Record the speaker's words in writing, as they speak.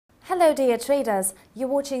Hello dear traders, you're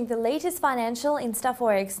watching the latest financial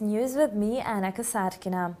InstaForex news with me, Anna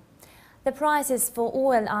Kasatkina. The prices for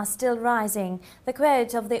oil are still rising. The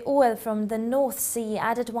quote of the oil from the North Sea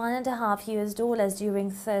added $1.5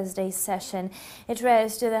 during Thursday's session. It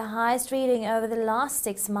rose to the highest reading over the last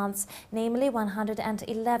 6 months, namely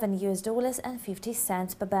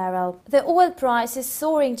 $111.50 per barrel. The oil price is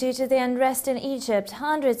soaring due to the unrest in Egypt.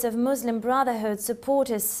 Hundreds of Muslim Brotherhood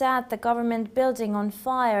supporters set the government building on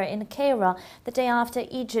fire in Cairo the day after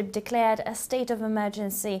Egypt declared a state of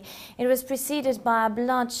emergency. It was preceded by a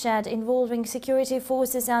bloodshed involving security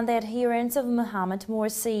forces and the adherents of Mohammed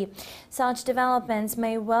Morsi. Such developments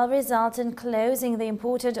may well result in closing the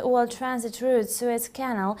important oil transit routes Suez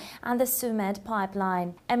Canal and the Sumed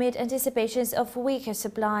pipeline. Amid anticipations of weaker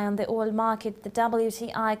supply on the oil market, the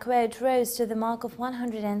WTI quote rose to the mark of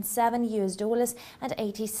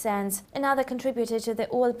 $107.80. Another contributor to the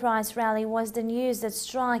oil price rally was the news that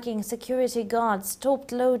striking security guards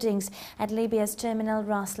stopped loadings at Libya's terminal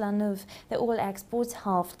Ras Lanuf. The oil exports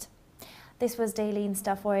halved. This was Daily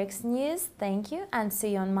InstaForex News. Thank you and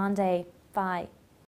see you on Monday. Bye.